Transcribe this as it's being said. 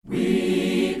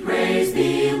Praise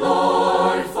thee,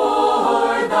 Lord,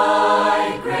 for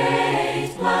thy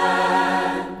great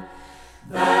plan,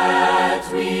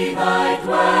 that we thy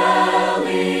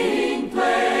dwelling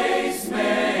place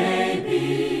may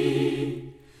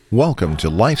be. Welcome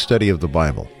to Life Study of the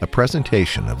Bible, a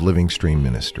presentation of Living Stream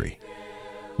Ministry.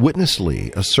 Witness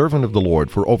Lee, a servant of the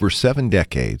Lord for over 7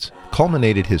 decades,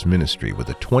 culminated his ministry with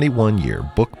a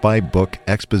 21-year book-by-book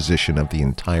exposition of the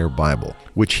entire Bible,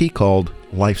 which he called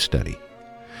Life Study.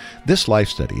 This Life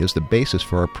Study is the basis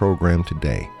for our program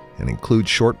today and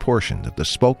includes short portions of the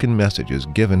spoken messages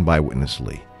given by Witness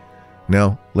Lee.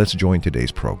 Now, let's join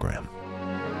today's program.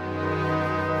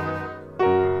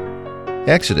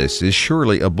 Exodus is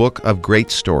surely a book of great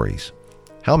stories.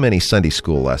 How many Sunday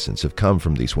school lessons have come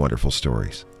from these wonderful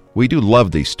stories? We do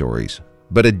love these stories,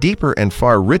 but a deeper and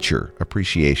far richer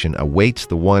appreciation awaits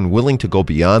the one willing to go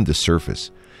beyond the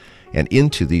surface and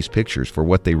into these pictures for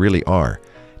what they really are,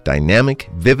 dynamic,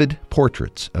 vivid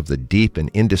portraits of the deep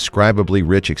and indescribably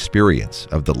rich experience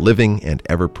of the living and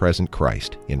ever-present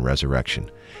Christ in resurrection.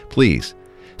 Please,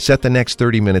 set the next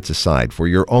 30 minutes aside for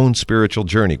your own spiritual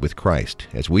journey with Christ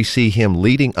as we see Him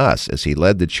leading us as He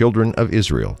led the children of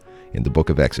Israel in the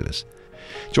book of Exodus.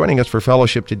 Joining us for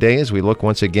fellowship today as we look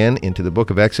once again into the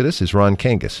book of Exodus is Ron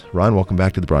Kangas. Ron, welcome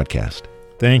back to the broadcast.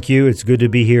 Thank you. It's good to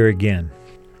be here again.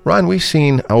 Ron, we've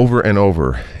seen over and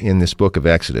over in this book of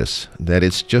Exodus that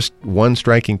it's just one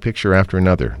striking picture after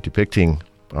another, depicting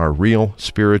our real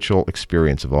spiritual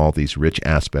experience of all these rich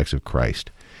aspects of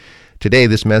Christ. Today,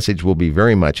 this message will be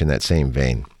very much in that same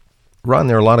vein. Ron,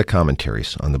 there are a lot of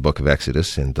commentaries on the book of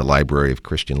Exodus in the Library of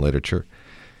Christian Literature.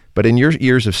 But in your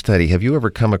years of study, have you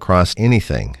ever come across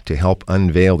anything to help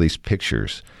unveil these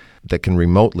pictures that can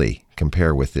remotely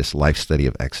compare with this life study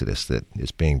of Exodus that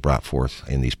is being brought forth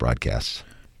in these broadcasts?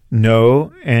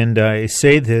 No, and I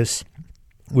say this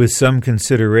with some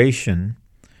consideration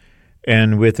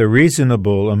and with a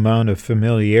reasonable amount of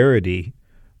familiarity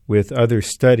with other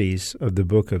studies of the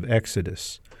book of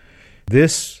Exodus.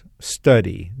 This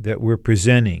study that we're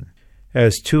presenting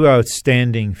has 2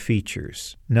 outstanding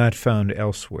features not found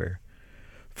elsewhere.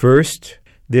 First,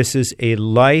 this is a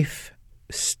life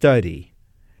study,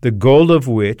 the goal of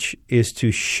which is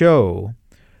to show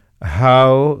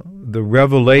how the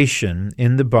revelation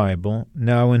in the Bible,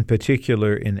 now in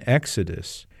particular in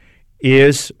Exodus,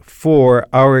 is for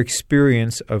our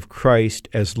experience of Christ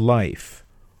as life.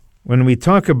 When we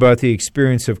talk about the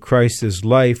experience of Christ as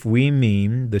life, we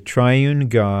mean the triune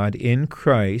God in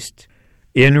Christ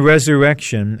in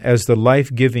resurrection as the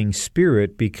life-giving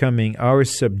Spirit becoming our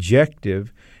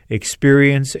subjective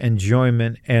experience,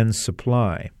 enjoyment, and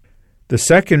supply. The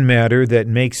second matter that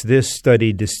makes this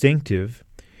study distinctive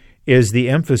is the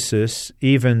emphasis,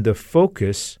 even the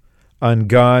focus, on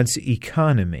God's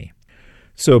economy.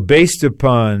 So based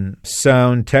upon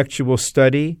sound textual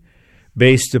study,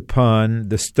 based upon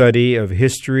the study of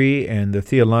history and the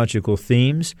theological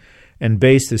themes, and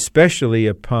based especially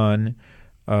upon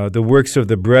the works of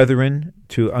the brethren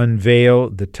to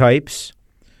unveil the types,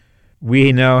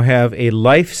 we now have a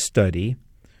life study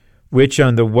which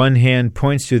on the one hand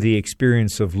points to the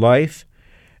experience of life,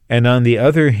 and on the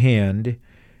other hand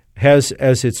has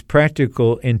as its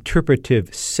practical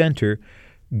interpretive center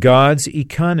God's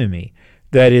economy,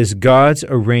 that is, God's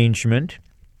arrangement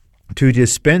to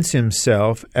dispense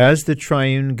Himself as the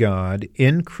triune God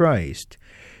in Christ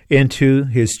into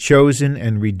His chosen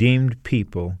and redeemed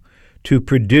people, to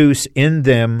produce in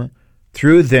them,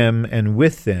 through them, and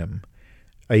with them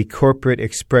a corporate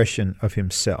expression of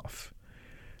Himself.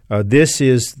 This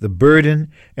is the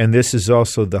burden, and this is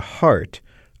also the heart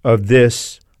of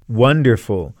this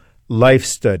wonderful life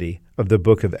study of the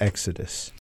book of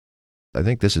Exodus. I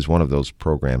think this is one of those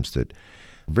programs that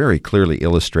very clearly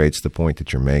illustrates the point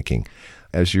that you're making.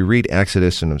 As you read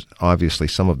Exodus, and obviously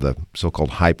some of the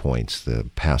so-called high points, the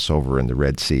Passover and the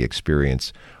Red Sea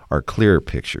experience, are clear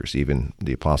pictures. Even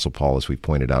the Apostle Paul, as we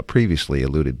pointed out previously,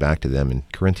 alluded back to them in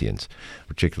Corinthians,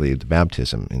 particularly the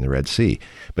baptism in the Red Sea.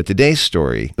 But today's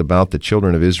story about the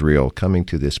children of Israel coming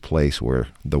to this place where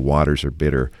the waters are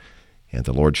bitter and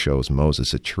the Lord shows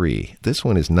Moses a tree. This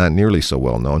one is not nearly so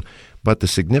well known, but the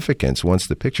significance, once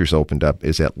the picture's opened up,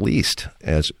 is at least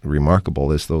as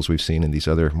remarkable as those we've seen in these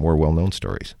other more well-known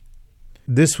stories.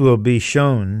 This will be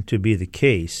shown to be the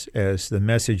case as the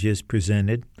message is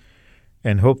presented,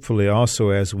 and hopefully also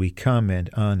as we comment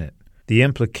on it. The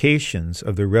implications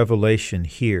of the revelation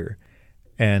here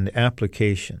and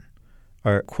application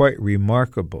are quite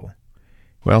remarkable.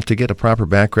 Well, to get a proper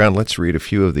background, let's read a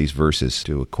few of these verses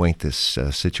to acquaint this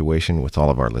situation with all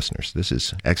of our listeners. This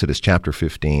is Exodus chapter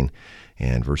 15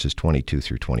 and verses 22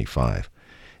 through 25.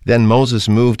 Then Moses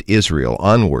moved Israel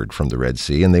onward from the Red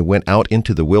Sea, and they went out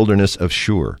into the wilderness of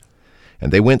Shur.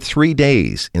 And they went 3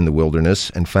 days in the wilderness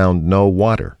and found no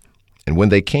water. And when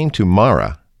they came to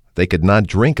Marah, they could not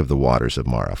drink of the waters of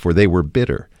Marah, for they were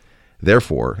bitter.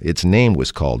 Therefore its name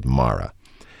was called Marah.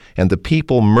 And the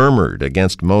people murmured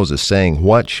against Moses, saying,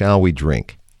 What shall we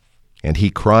drink? And he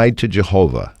cried to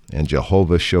Jehovah, and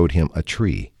Jehovah showed him a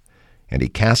tree. And he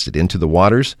cast it into the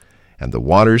waters, and the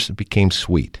waters became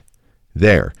sweet.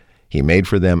 There he made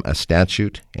for them a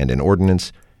statute and an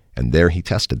ordinance, and there he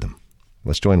tested them.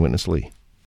 Let's join Witness Lee.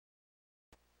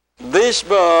 This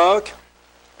book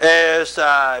is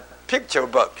a picture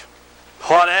book.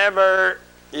 Whatever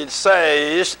it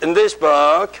says in this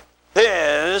book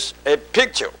is a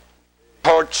picture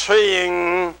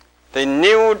portraying the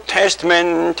New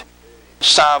Testament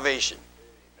salvation.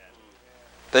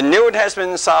 The New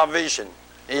Testament salvation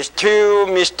is too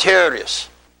mysterious.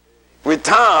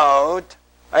 Without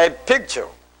a picture,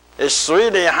 it's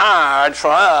really hard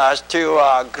for us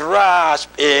to grasp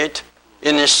it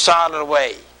in a solid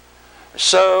way.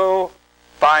 So,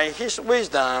 by His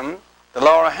wisdom, the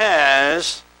Lord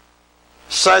has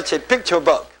such a picture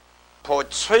book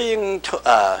portraying to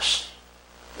us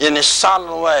in a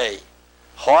solid way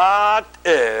what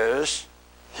is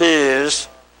His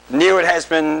New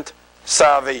Testament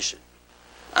salvation.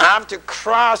 After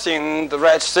crossing the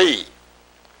Red Sea,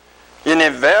 in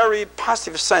a very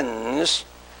positive sense,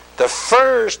 the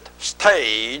first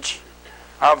stage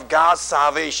of God's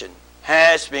salvation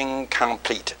has been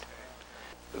completed.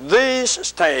 This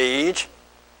stage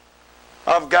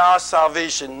of God's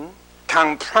salvation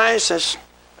comprises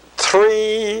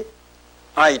 3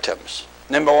 items.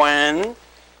 Number 1,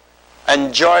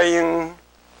 enjoying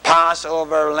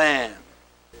Passover lamb.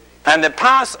 And the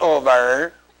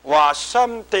Passover was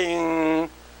something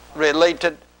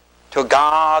related to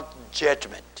God's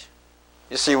judgment.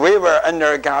 You see, we were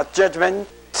under God's judgment.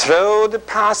 Through the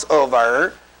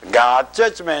Passover, God's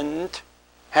judgment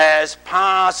has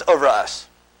passed over us.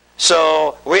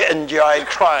 So we enjoy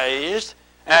Christ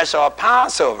as our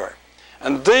Passover.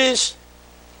 And this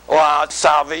was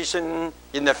salvation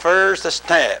in the first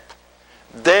step.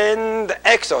 Then the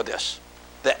Exodus.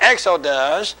 The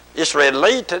Exodus is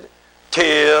related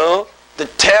to the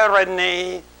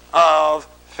tyranny of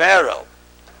Pharaoh,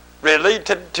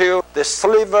 related to the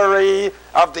slavery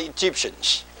of the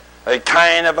Egyptians, a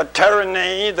kind of a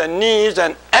tyranny that needs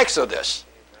an exodus.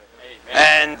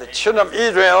 And the children of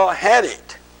Israel had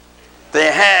it.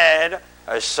 They had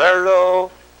a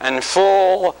thorough and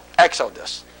full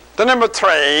exodus. The number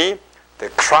 3, the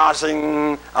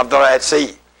crossing of the Red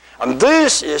Sea. And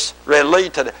this is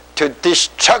related to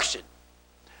destruction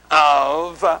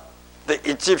of the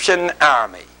Egyptian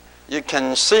army. You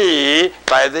can see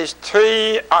by these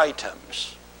 3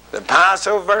 items, the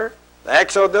Passover, the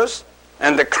Exodus,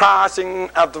 and the crossing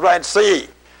of the Red Sea,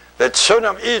 the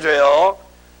children of Israel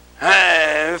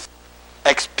have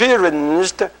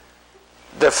experienced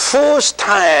the first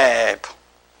type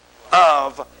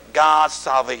of God's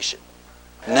salvation.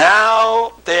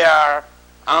 Now they are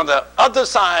on the other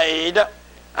side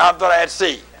of the Red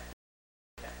Sea.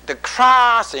 The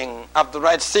crossing of the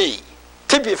Red Sea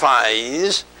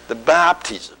typifies the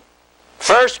baptism.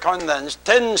 1 Corinthians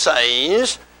 10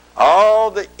 says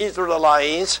all the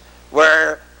Israelites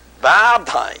were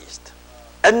baptized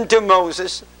into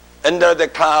Moses under the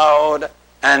cloud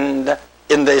and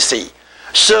in the sea.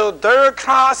 So their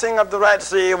crossing of the Red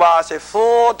Sea was a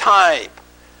full type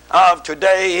of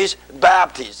today's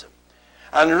baptism.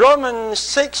 And Romans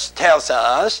 6 tells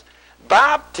us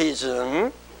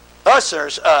baptism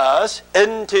ushers us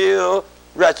into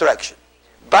resurrection.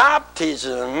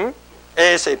 Baptism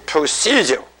is a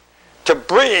procedure to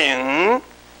bring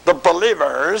the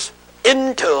believers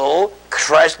into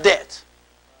Christ's death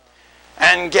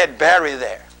and get buried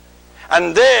there.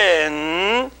 And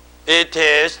then it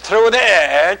is through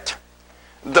that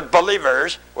the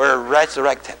believers were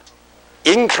resurrected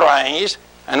in Christ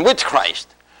and with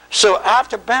Christ. So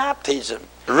after baptism,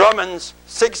 Romans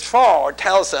 6:4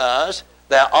 tells us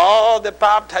that all the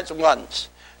baptized ones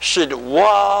should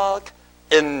walk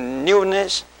in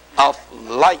newness of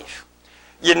life.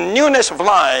 In newness of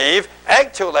life,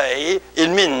 actually, it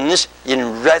means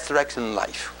in resurrection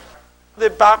life. The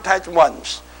baptized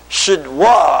ones should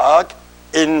walk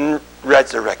in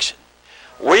resurrection.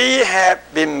 We have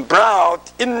been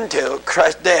brought into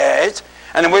Christ's death,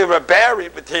 and we were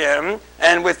buried with Him,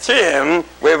 and with Him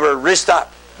we were raised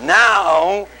up.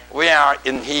 Now we are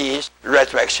in His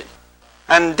resurrection.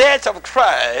 And death of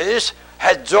Christ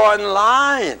has joined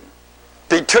line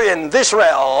between this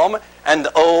realm and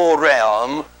the old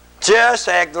realm, just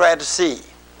like the Red Sea.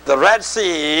 The Red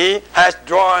Sea has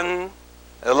drawn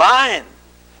a line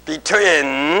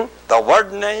between the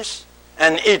wilderness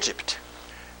and Egypt.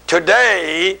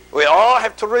 Today, we all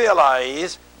have to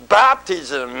realize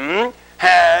baptism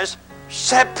has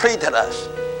separated us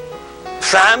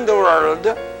from the world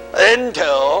into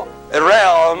a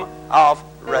realm of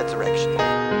resurrection.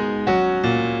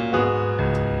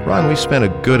 Ron, we've spent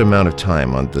a good amount of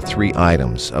time on the three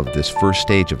items of this first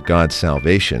stage of God's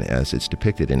salvation as it's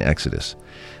depicted in Exodus.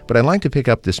 But I'd like to pick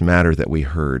up this matter that we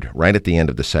heard right at the end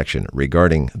of the section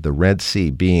regarding the Red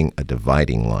Sea being a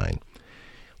dividing line.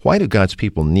 Why do God's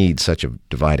people need such a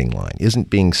dividing line? Isn't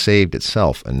being saved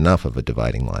itself enough of a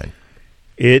dividing line?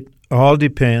 It all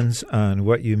depends on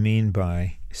what you mean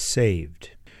by saved.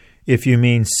 If you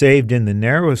mean saved in the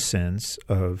narrow sense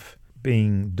of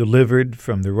being delivered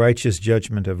from the righteous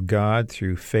judgment of God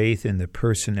through faith in the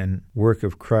person and work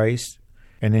of Christ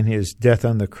and in his death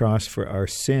on the cross for our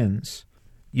sins,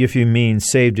 if you mean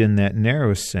saved in that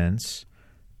narrow sense,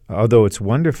 although it's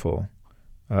wonderful,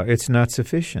 it's not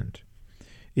sufficient.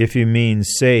 If you mean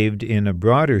saved in a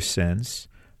broader sense,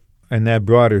 and that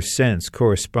broader sense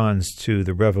corresponds to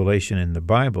the revelation in the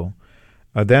Bible,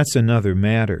 that's another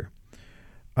matter.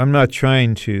 I'm not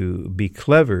trying to be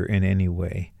clever in any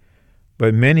way,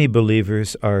 but many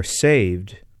believers are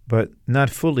saved, but not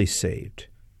fully saved.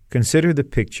 Consider the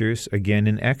pictures again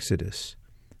in Exodus.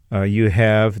 You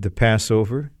have the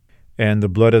Passover, and the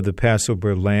blood of the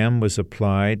Passover lamb was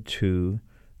applied to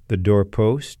the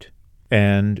doorpost,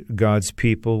 and God's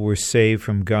people were saved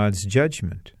from God's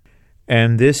judgment.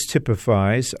 And this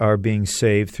typifies our being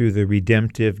saved through the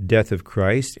redemptive death of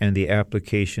Christ and the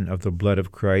application of the blood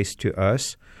of Christ to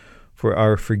us for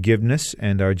our forgiveness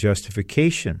and our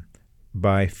justification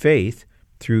by faith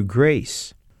through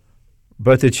grace.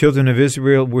 But the children of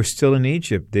Israel were still in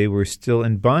Egypt. They were still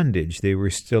in bondage. They were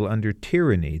still under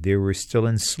tyranny. They were still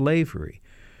in slavery.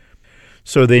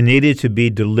 So they needed to be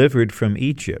delivered from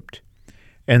Egypt.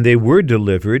 And they were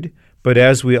delivered, but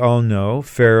as we all know,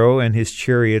 Pharaoh and his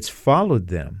chariots followed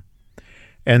them.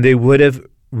 And they would have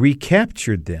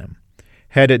recaptured them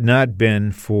had it not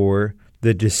been for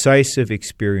the decisive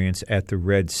experience at the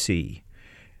Red Sea,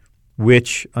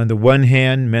 which on the one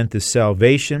hand meant the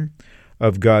salvation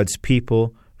of God's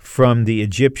people from the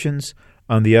Egyptians.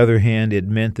 On the other hand, it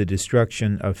meant the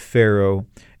destruction of Pharaoh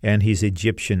and his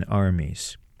Egyptian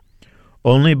armies.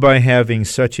 Only by having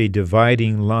such a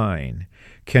dividing line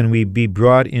can we be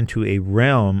brought into a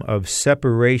realm of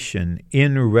separation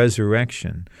in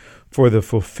resurrection for the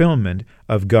fulfillment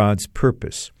of God's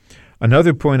purpose.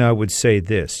 Another point I would say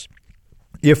this: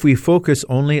 if we focus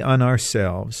only on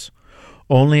ourselves,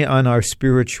 only on our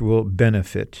spiritual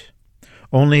benefit,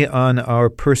 only on our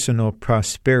personal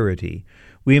prosperity,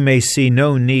 we may see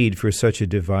no need for such a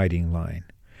dividing line.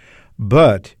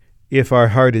 But if our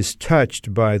heart is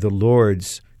touched by the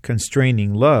Lord's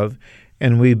constraining love,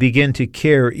 and we begin to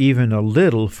care even a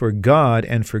little for God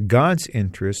and for God's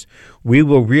interests, we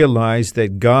will realize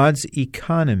that God's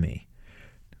economy,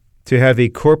 to have a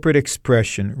corporate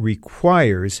expression,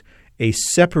 requires a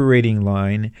separating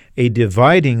line, a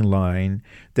dividing line,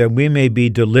 that we may be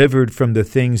delivered from the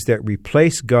things that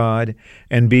replace God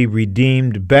and be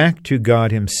redeemed back to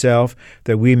God himself,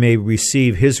 that we may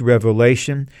receive his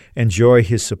revelation, enjoy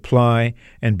his supply,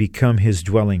 and become his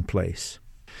dwelling place.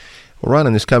 Well, Ron,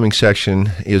 in this coming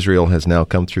section, Israel has now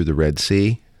come through the Red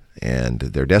Sea, and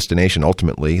their destination,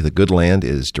 ultimately, the good land,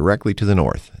 is directly to the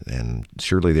north. And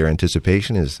surely their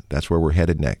anticipation is that's where we're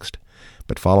headed next.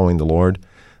 But following the Lord,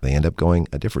 they end up going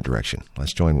a different direction.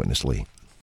 Let's join Witness Lee.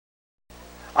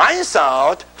 I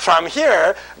thought from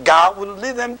here, God would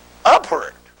lead them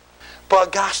upward.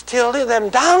 But God still lead them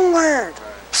downward,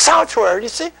 southward, you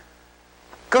see.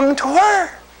 Going to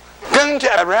where? Going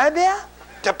to Arabia?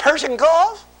 The Persian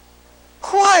Gulf?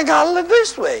 Why God led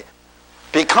this way?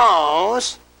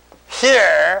 Because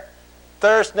here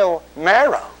there's no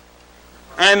marrow.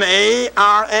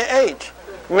 M-A-R-A-H.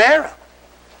 Marrow.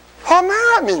 What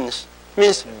marrow means?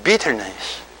 Means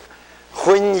bitterness.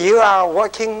 When you are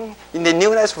walking in the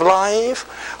newness of life,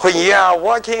 when you are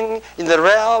walking in the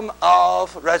realm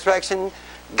of resurrection,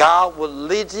 God will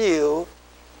lead you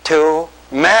to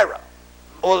marrow,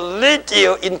 will lead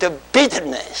you into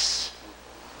bitterness.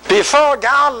 Before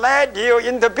God led you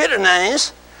into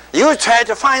bitterness, you try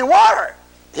to find water.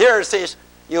 Here it says,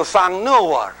 you found no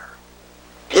water.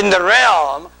 In the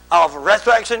realm of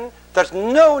resurrection, there's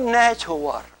no natural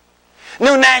water,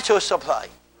 no natural supply.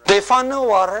 They found no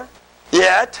water,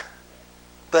 yet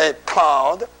the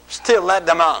cloud still led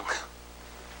them on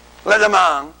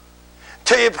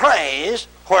to a place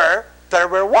where there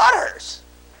were waters,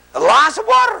 lots of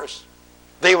waters.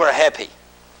 They were happy.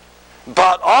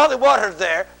 But all the waters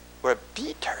there were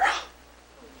bitter.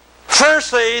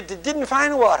 Firstly, they didn't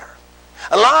find water.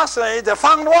 And lastly, they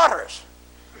found waters.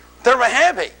 They were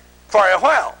happy for a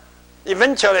while.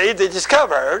 Eventually, they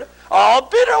discovered all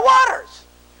bitter waters.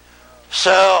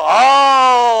 So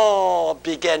all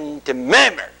began to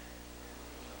murmur,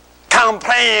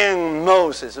 complaining,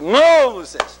 Moses,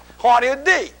 what you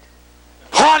did?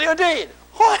 What you did?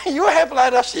 Why you have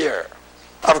let us here?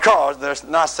 Of course, there's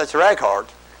not such a record.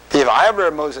 If I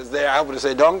were Moses there, I would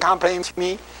say, don't complain to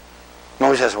me.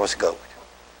 Moses was good.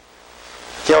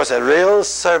 He was a real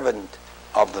servant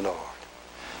of the Lord.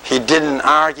 He didn't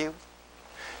argue.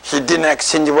 He didn't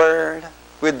exchange word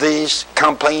with these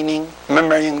complaining,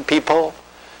 murmuring people.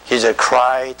 He just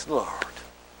cried to the Lord.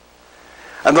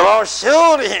 And the Lord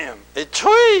showed him a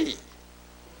tree.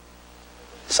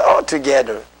 It's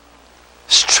altogether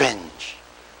strange.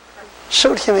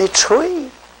 Showed him a tree.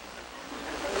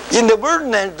 In the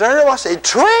wilderness, there was a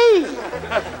tree.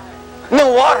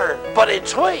 No water, but a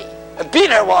tree. A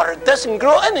bitter water doesn't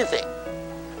grow anything.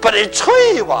 But a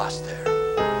tree was there.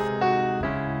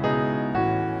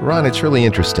 Ron, it's really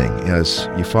interesting as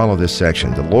you follow this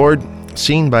section. The Lord,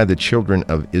 seen by the children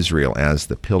of Israel as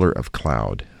the pillar of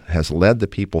cloud, has led the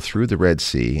people through the Red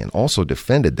Sea and also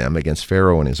defended them against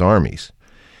Pharaoh and his armies.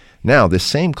 Now, this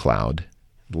same cloud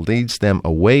leads them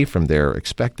away from their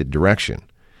expected direction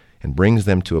and brings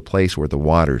them to a place where the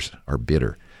waters are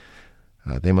bitter.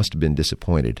 They must have been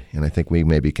disappointed, and I think we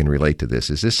maybe can relate to this.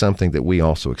 Is this something that we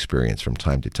also experience from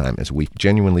time to time as we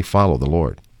genuinely follow the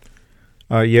Lord?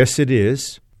 Yes, it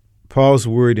is. Paul's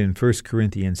word in 1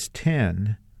 Corinthians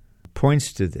 10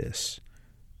 points to this,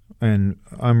 and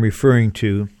I'm referring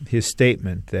to his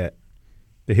statement that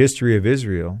the history of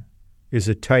Israel is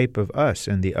a type of us,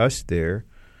 and the us there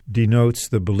denotes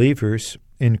the believers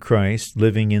in Christ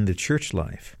living in the church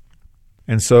life.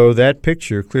 And so that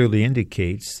picture clearly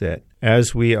indicates that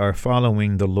as we are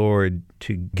following the Lord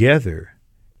together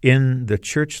in the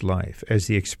church life as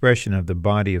the expression of the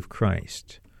body of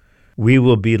Christ, we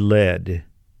will be led,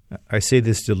 I say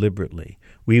this deliberately,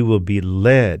 we will be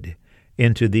led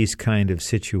into these kind of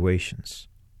situations.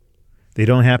 They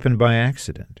don't happen by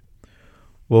accident.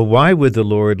 Well, why would the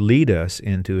Lord lead us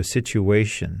into a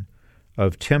situation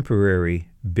of temporary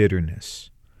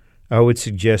bitterness? I would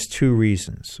suggest two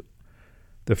reasons.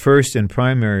 The first and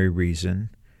primary reason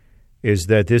is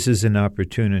that this is an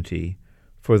opportunity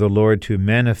for the Lord to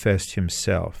manifest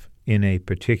himself in a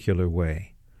particular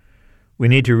way. We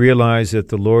need to realize that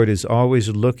the Lord is always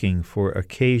looking for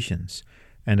occasions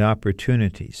and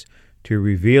opportunities to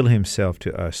reveal himself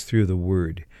to us through the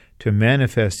Word, to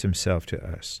manifest himself to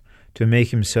us, to make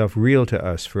himself real to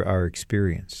us for our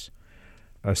experience.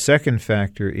 A second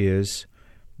factor is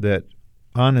that,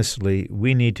 honestly,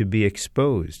 we need to be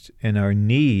exposed, and our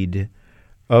need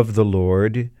of the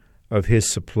Lord, of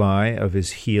his supply, of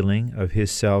his healing, of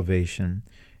his salvation,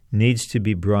 needs to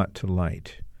be brought to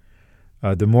light.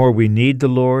 The more we need the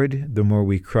Lord, the more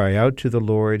we cry out to the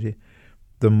Lord,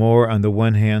 the more, on the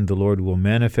one hand, the Lord will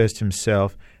manifest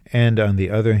himself, and on the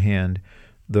other hand,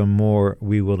 the more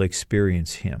we will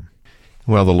experience him.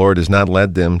 Well, the Lord has not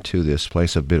led them to this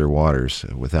place of bitter waters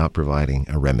without providing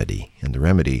a remedy. And the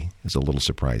remedy is a little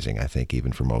surprising, I think,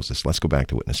 even for Moses. Let's go back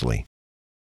to Witness Lee.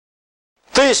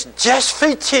 This just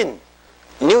fits in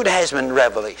New Testament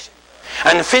revelation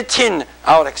and fits in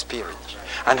our experience.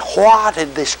 And what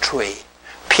is this tree?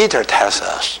 Peter tells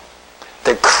us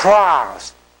the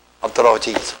cross of the Lord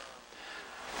Jesus,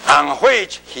 on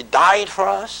which he died for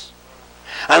us,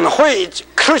 and which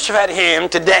crucified him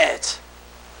to death,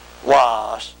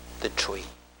 was the tree.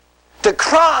 The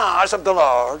cross of the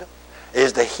Lord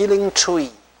is the healing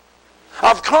tree.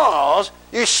 Of course,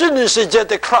 you shouldn't suggest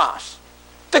the cross.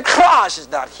 The cross is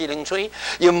not healing tree.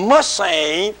 You must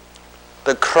say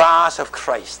the cross of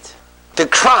Christ. The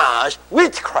cross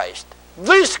with Christ.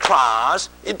 This cross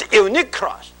is the unique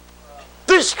cross.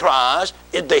 This cross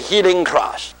is the healing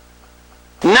cross.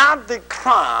 Not the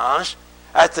cross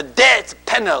as the death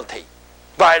penalty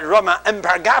by Roman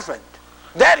Emperor government.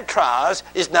 That cross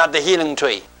is not the healing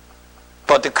tree,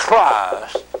 but the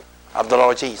cross of the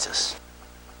Lord Jesus,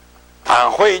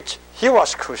 on which he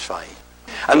was crucified.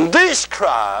 And this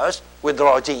cross with the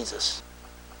Lord Jesus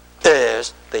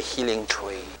is the healing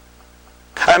tree.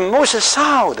 And Moses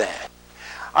saw that.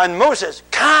 And Moses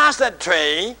cast that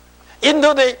tree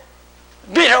into the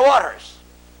bitter waters.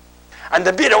 And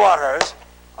the bitter waters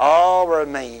all were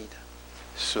made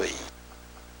sweet.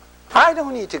 I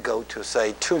don't need to go to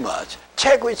say too much.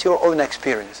 Check with your own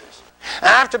experiences.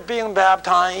 After being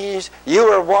baptized, you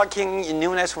were walking in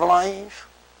newness of life.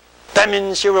 That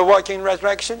means you were walking in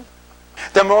resurrection.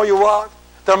 The more you walk,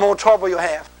 the more trouble you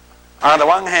have. On the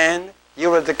one hand, you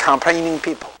were the complaining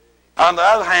people. On the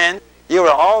other hand, you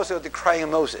were also the crying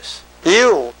Moses.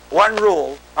 You, one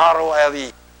rule,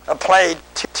 ROLE, played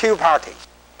two parties.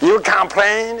 You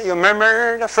complained, you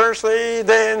murmured firstly,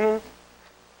 then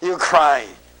you cried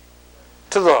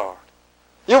to the Lord.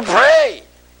 You prayed.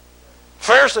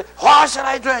 First, what shall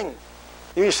I drink?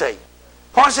 You say,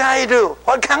 what shall I do?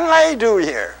 What can I do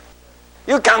here?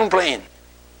 You complain.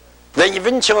 Then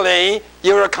eventually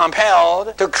you were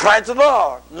compelled to cry to the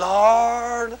Lord.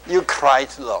 Lord, you cried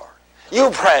to the Lord. You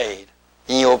prayed.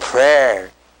 In your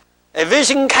prayer, a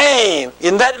vision came.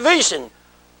 In that vision,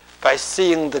 by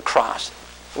seeing the cross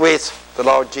with the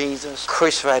Lord Jesus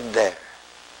crucified there.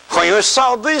 When you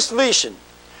saw this vision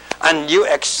and you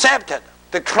accepted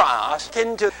the cross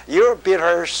into your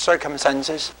bitter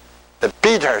circumstances, the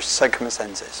bitter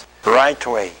circumstances right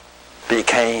away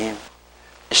became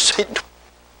sweet.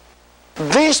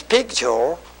 This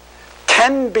picture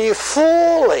can be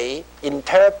fully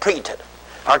interpreted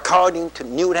according to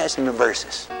New Testament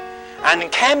verses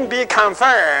and can be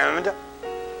confirmed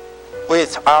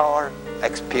with our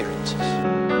experiences.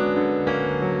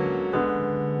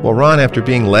 Well, Ron, after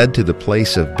being led to the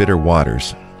place of bitter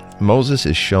waters, Moses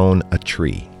is shown a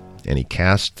tree, and he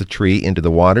casts the tree into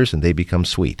the waters, and they become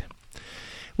sweet.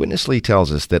 Witness Lee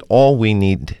tells us that all we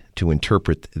need to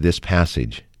interpret this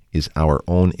passage is our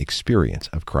own experience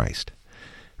of Christ.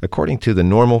 According to the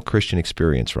normal Christian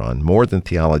experience, Ron, more than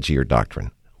theology or doctrine,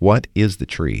 what is the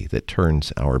tree that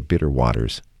turns our bitter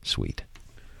waters sweet?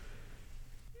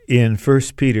 In 1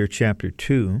 Peter chapter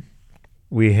 2,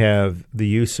 we have the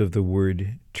use of the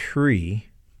word tree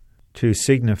to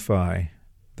signify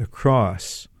the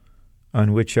cross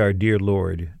on which our dear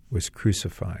Lord was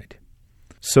crucified.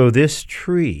 So this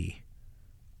tree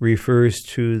refers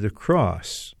to the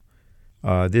cross.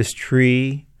 This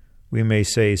tree, we may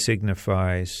say,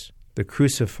 signifies the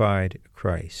crucified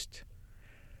Christ.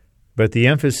 But the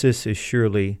emphasis is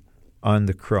surely on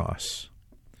the cross.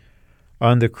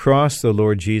 On the cross, the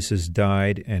Lord Jesus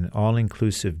died an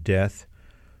all-inclusive death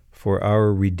for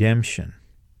our redemption.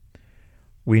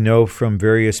 We know from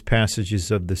various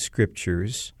passages of the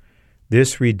Scriptures,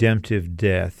 this redemptive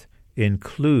death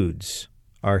includes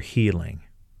our healing,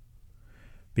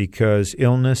 because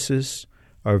illnesses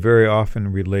are very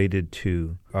often related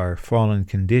to our fallen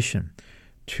condition,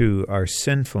 to our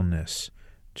sinfulness,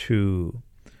 to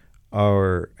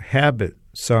our habit,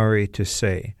 sorry to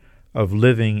say, of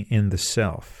living in the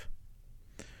self.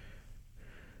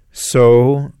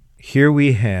 So here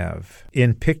we have,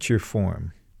 in picture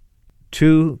form,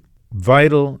 two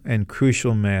vital and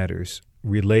crucial matters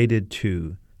related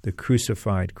to the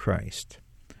crucified Christ.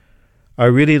 I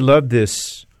really love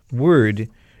this word,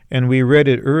 and we read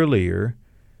it earlier,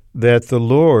 that the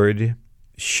Lord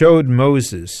showed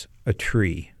Moses a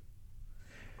tree.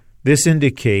 This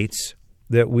indicates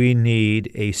that we need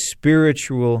a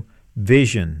spiritual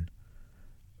vision,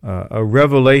 a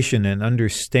revelation and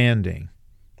understanding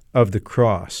of the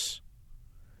cross.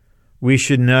 We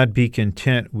should not be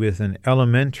content with an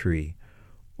elementary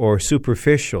or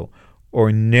superficial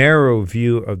or narrow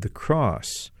view of the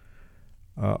cross.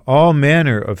 All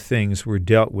manner of things were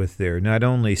dealt with there, not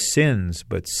only sins,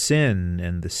 but sin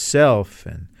and the self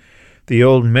and the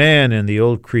old man and the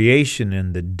old creation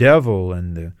and the devil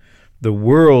and the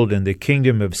world and the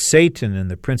kingdom of Satan and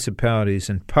the principalities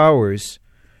and powers,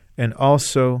 and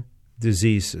also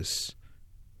diseases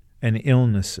and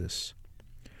illnesses.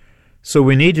 So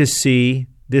we need to see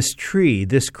this tree,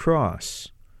 this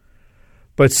cross.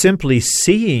 But simply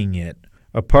seeing it,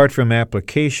 apart from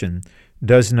application,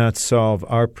 does not solve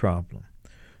our problem.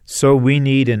 So we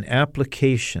need an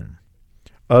application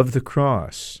of the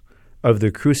cross, of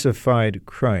the crucified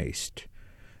Christ,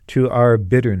 to our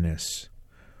bitterness.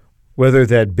 Whether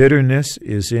that bitterness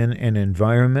is in an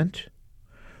environment,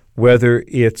 whether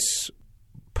it's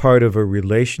part of a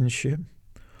relationship,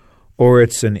 or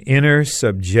it's an inner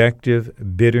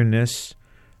subjective bitterness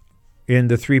in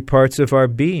the three parts of our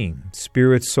being,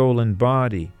 spirit, soul, and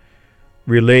body,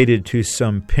 related to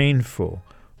some painful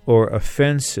or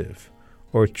offensive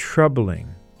or troubling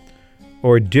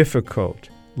or difficult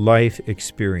life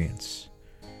experience.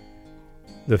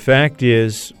 The fact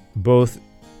is, both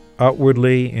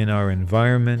outwardly in our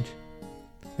environment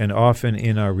and often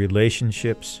in our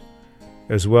relationships,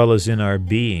 as well as in our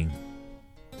being,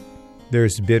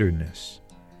 there's bitterness.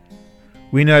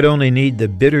 We not only need the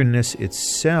bitterness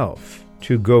itself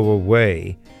to go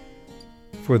away,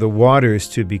 for the waters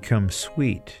to become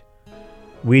sweet,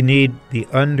 we need the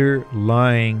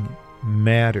underlying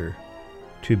matter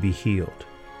to be healed.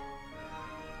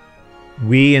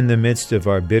 We, in the midst of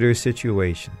our bitter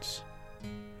situations,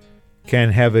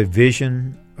 can have a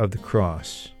vision of the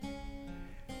cross,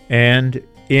 and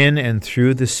in and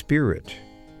through the Spirit,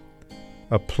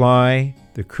 apply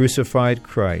the crucified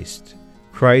Christ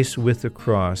with the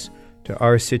cross, to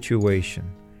our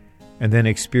situation, and then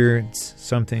experience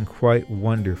something quite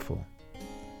wonderful: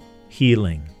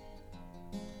 healing,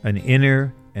 an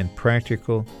inner and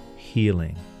practical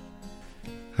healing.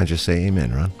 I just say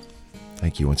amen, Ron.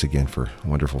 Thank you once again for a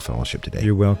wonderful fellowship today.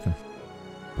 You're welcome.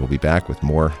 We'll be back with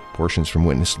more portions from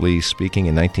Witness Lee speaking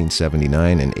in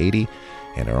 1979 and 80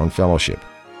 and our own fellowship.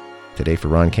 Today for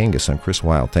Ron Kangas, I'm Chris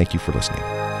Wilde. Thank you for listening.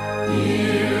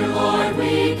 Dear Lord,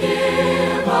 we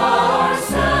give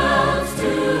ourselves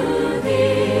to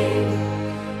Thee.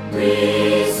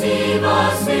 Receive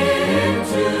us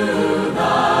into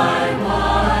Thy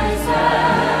wise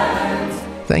hands.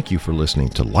 Thank you for listening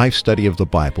to Life Study of the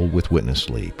Bible with Witness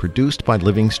Lee, produced by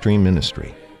Living Stream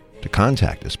Ministry. To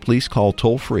contact us, please call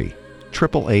toll-free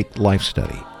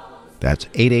 888-LIFE-STUDY. That's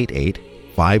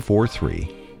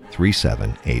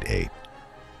 888-543-3788.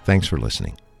 Thanks for listening.